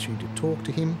themselves the opportunity to talk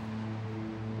to him,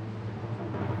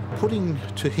 putting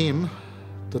to him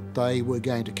that they were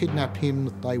going to kidnap him,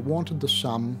 that they wanted the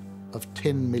sum of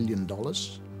 $10 million.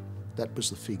 That was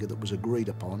the figure that was agreed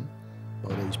upon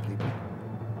by these people.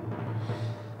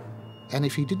 And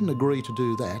if he didn't agree to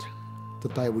do that,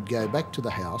 that they would go back to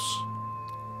the house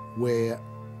where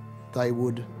they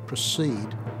would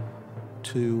proceed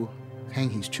to hang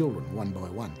his children one by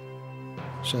one.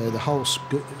 So the whole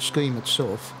scheme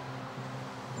itself,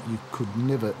 you could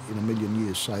never in a million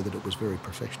years say that it was very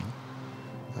professional.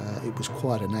 It was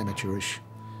quite an amateurish,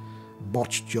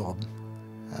 botched job,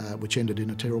 which ended in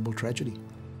a terrible tragedy.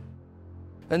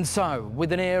 And so,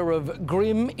 with an air of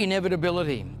grim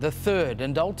inevitability, the third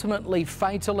and ultimately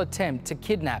fatal attempt to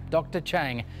kidnap Dr.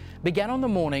 Chang began on the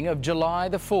morning of July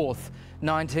the 4th,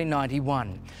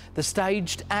 1991. The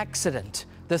staged accident,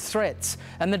 the threats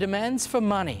and the demands for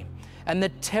money and the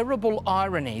terrible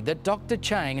irony that Dr.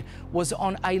 Chang was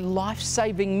on a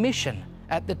life-saving mission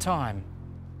at the time.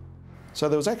 So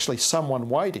there was actually someone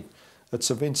waiting at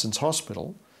St Vincent's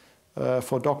Hospital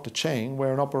for Dr. Chang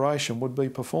where an operation would be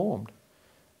performed,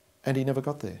 and he never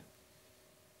got there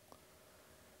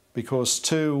because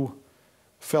two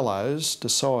fellows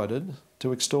decided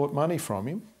to extort money from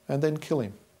him and then kill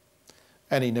him,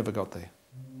 and he never got there.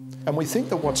 And we think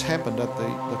that what's happened at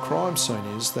the crime scene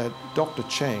is that Dr.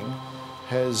 Chang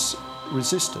has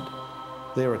resisted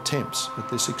their attempts at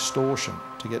this extortion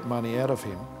to get money out of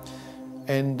him.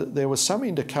 And there was some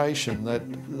indication that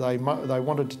they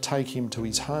wanted to take him to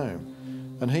his home,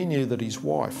 and he knew that his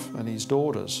wife and his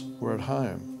daughters were at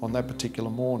home on that particular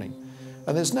morning.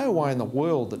 And there's no way in the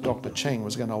world that Dr. Chang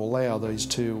was going to allow these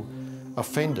two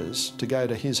offenders to go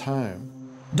to his home.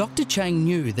 Dr. Chang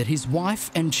knew that his wife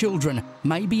and children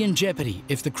may be in jeopardy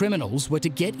if the criminals were to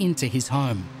get into his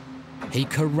home. He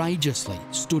courageously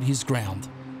stood his ground.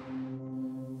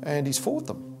 And he's fought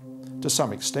them. To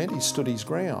some extent, he stood his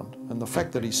ground. And the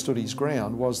fact that he stood his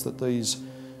ground was that these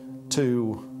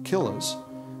two killers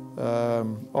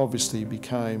obviously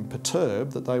became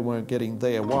perturbed that they weren't getting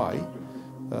their way.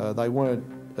 They weren't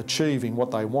achieving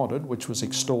what they wanted, which was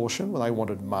extortion. They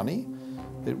wanted money.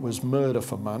 It was murder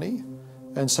for money.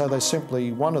 And so they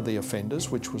simply, one of the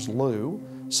offenders, which was Lou,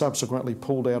 subsequently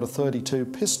pulled out a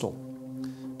 .32 pistol,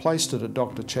 placed it at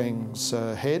Dr. Chang's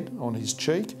head on his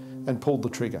cheek and pulled the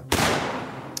trigger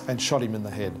and shot him in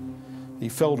the head. He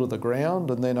fell to the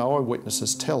ground, and then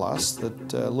eyewitnesses tell us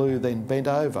that Lou then bent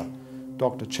over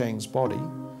Dr. Chang's body,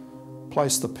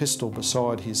 placed the pistol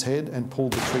beside his head and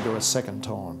pulled the trigger a second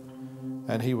time.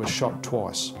 And he was shot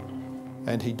twice,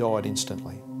 and he died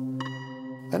instantly.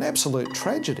 An absolute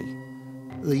tragedy.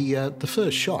 The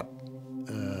first shot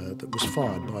that was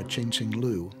fired by Cheng Sing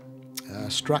Lou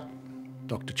struck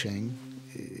Dr. Chang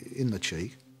in the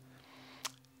cheek,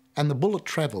 and the bullet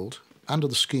travelled under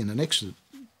the skin and exited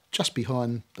just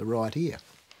behind the right ear.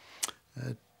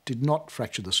 Did not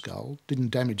fracture the skull, didn't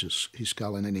damage his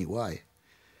skull in any way,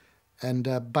 and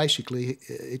basically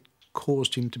it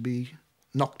caused him to be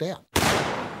knocked out.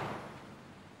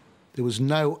 There was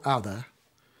no other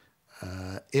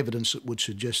evidence that would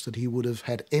suggest that he would have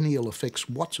had any ill effects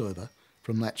whatsoever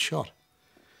from that shot.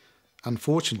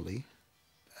 Unfortunately,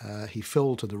 he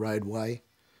fell to the roadway,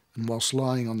 and whilst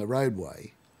lying on the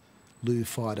roadway, Lou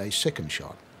fired a second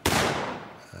shot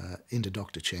into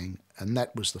Dr. Chang, and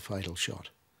that was the fatal shot.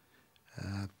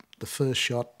 The first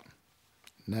shot,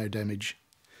 no damage.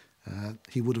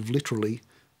 He would have literally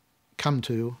come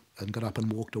to and got up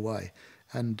and walked away.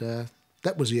 And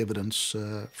that was the evidence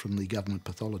from the government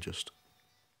pathologist.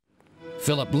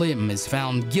 Philip Lim is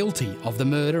found guilty of the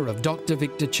murder of Dr.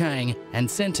 Victor Chang and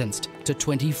sentenced to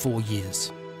 24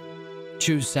 years.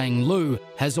 Chu Sang Lu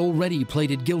has already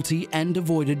pleaded guilty and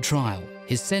avoided trial.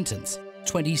 His sentence,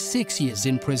 26 years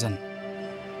in prison.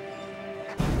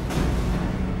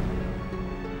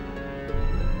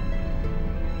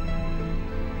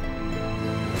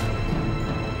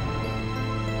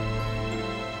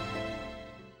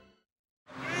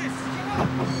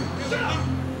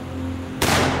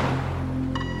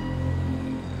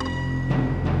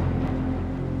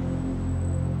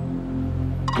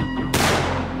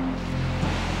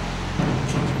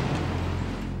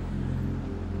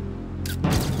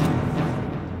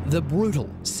 The brutal,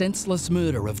 senseless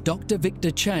murder of Dr. Victor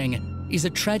Chang is a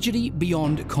tragedy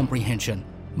beyond comprehension,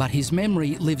 but his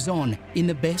memory lives on in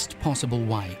the best possible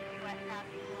way.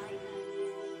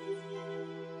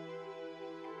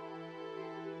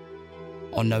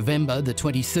 On November the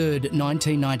 23rd,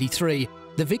 1993,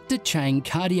 the Victor Chang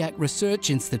Cardiac Research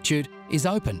Institute is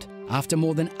opened after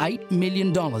more than $8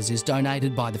 million is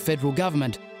donated by the federal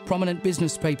government, prominent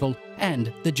business people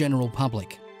and the general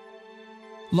public.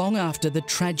 Long after the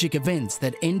tragic events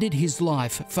that ended his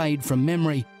life fade from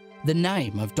memory, the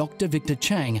name of Dr. Victor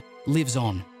Chang lives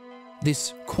on.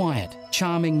 This quiet,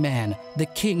 charming man, the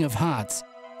King of Hearts,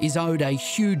 is owed a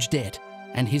huge debt,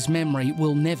 and his memory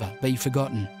will never be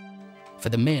forgotten. For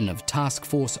the men of Task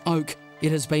Force Oak,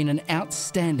 it has been an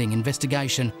outstanding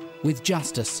investigation with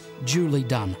justice duly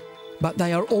done. But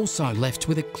they are also left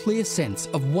with a clear sense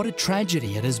of what a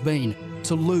tragedy it has been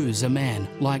to lose a man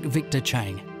like Victor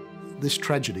Chang. This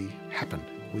tragedy happened.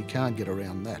 We can't get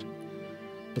around that.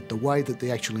 But the way that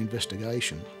the actual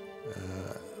investigation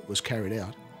was carried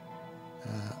out,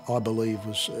 I believe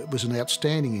was an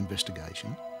outstanding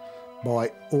investigation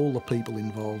by all the people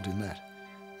involved in that.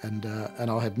 And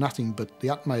I have nothing but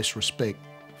the utmost respect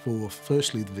for,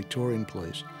 firstly, the Victorian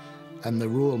Police and the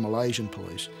Royal Malaysian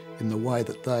Police in the way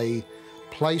that they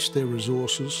placed their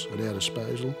resources at our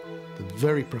disposal, the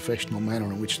very professional manner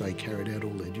in which they carried out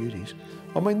all their duties.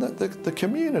 I mean, the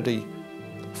community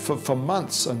for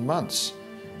months and months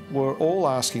were all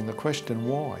asking the question,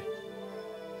 why?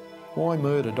 Why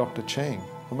murder Dr. Chang?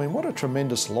 I mean, what a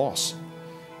tremendous loss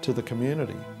to the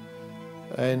community.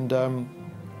 And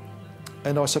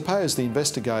I suppose the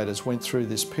investigators went through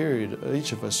this period,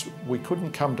 each of us, we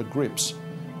couldn't come to grips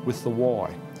with the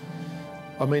why.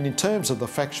 I mean, in terms of the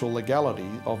factual legality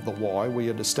of the why, we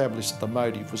had established that the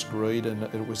motive was greed and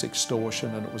it was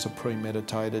extortion and it was a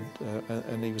premeditated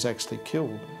and he was actually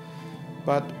killed.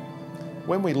 But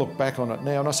when we look back on it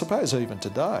now, and I suppose even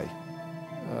today,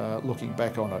 looking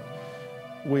back on it,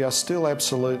 we are still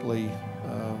absolutely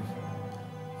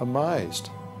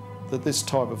amazed that this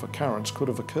type of occurrence could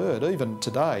have occurred. Even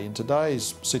today, in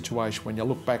today's situation, when you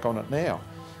look back on it now,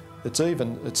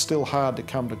 it's still hard to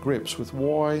come to grips with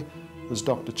why was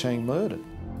Dr. Chang murdered.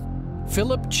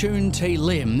 Philip Choon T.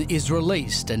 Lim is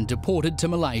released and deported to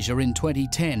Malaysia in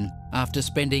 2010 after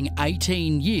spending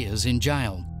 18 years in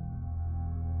jail.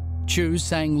 Chu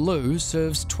Sang Lu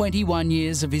serves 21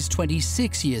 years of his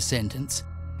 26-year sentence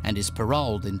and is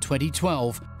paroled in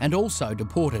 2012 and also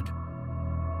deported.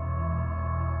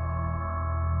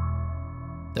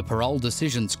 The parole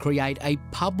decisions create a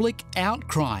public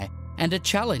outcry and are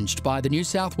challenged by the New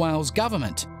South Wales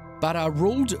government, but are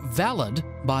ruled valid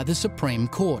by the Supreme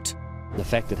Court. The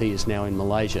fact that he is now in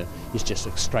Malaysia is just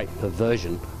a straight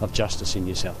perversion of justice in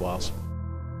New South Wales.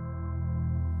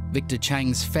 Victor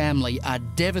Chang's family are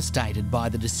devastated by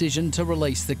the decision to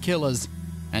release the killers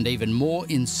and even more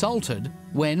insulted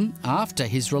when, after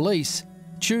his release,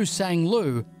 Chu Sang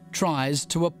Lu tries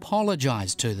to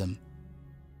apologise to them.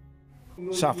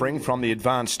 Suffering from the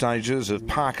advanced stages of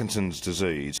Parkinson's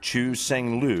disease, Chu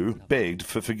Sang Lu begged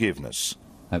for forgiveness.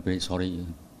 I'm very sorry.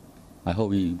 I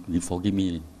hope you forgive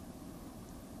me,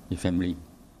 your family.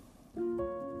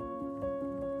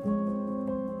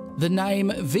 The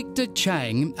name Victor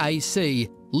Chang AC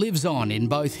lives on in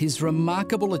both his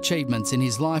remarkable achievements in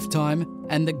his lifetime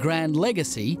and the grand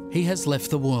legacy he has left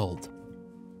the world.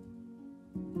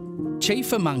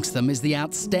 Chief amongst them is the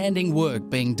outstanding work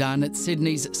being done at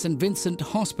Sydney's St Vincent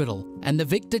Hospital and the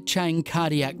Victor Chang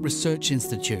Cardiac Research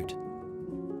Institute.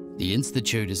 The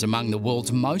institute is among the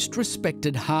world's most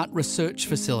respected heart research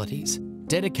facilities,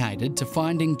 dedicated to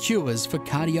finding cures for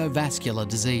cardiovascular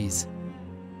disease.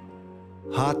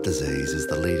 Heart disease is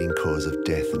the leading cause of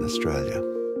death in Australia.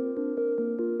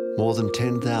 More than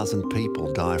 10,000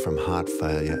 people die from heart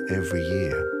failure every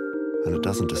year, and it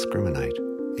doesn't discriminate.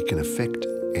 It can affect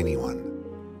anyone.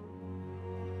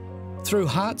 Through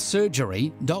heart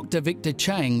surgery, Dr. Victor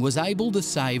Chang was able to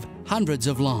save hundreds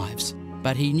of lives,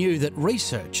 but he knew that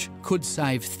research could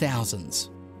save thousands.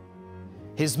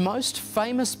 His most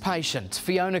famous patient,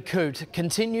 Fiona Coote,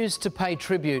 continues to pay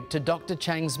tribute to Dr.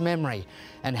 Chang's memory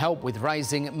and help with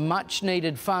raising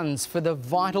much-needed funds for the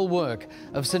vital work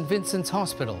of St Vincent's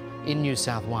Hospital in New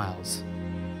South Wales.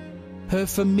 Her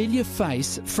familiar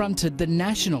face fronted the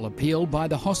national appeal by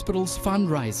the hospital's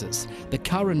fundraisers, the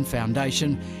Curran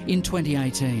Foundation, in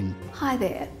 2018. Hi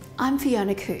there, I'm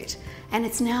Fiona Coote, and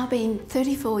it's now been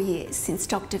 34 years since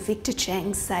Dr. Victor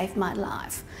Chang saved my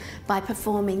life by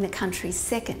performing the country's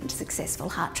second successful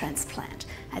heart transplant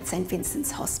at St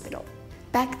Vincent's Hospital.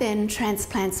 Back then,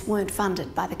 transplants weren't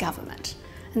funded by the government,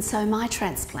 and so my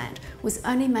transplant was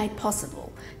only made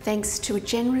possible thanks to a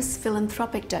generous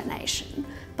philanthropic donation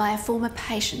by a former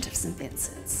patient of St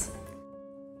Vincent's.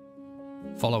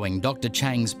 Following Dr.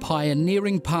 Chang's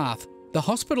pioneering path, the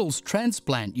hospital's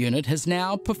transplant unit has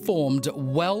now performed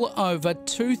well over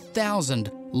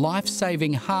 2,000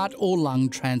 life-saving heart or lung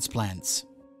transplants.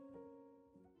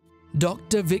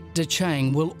 Dr. Victor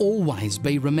Chang will always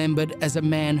be remembered as a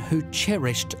man who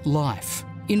cherished life.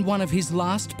 In one of his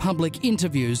last public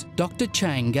interviews, Dr.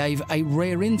 Chang gave a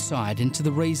rare insight into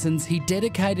the reasons he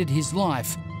dedicated his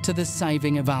life to the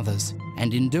saving of others,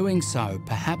 and in doing so,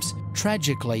 perhaps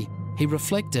tragically, he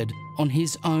reflected on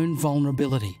his own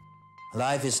vulnerability.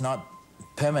 Life is not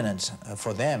permanent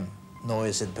for them, nor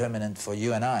is it permanent for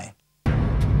you and I.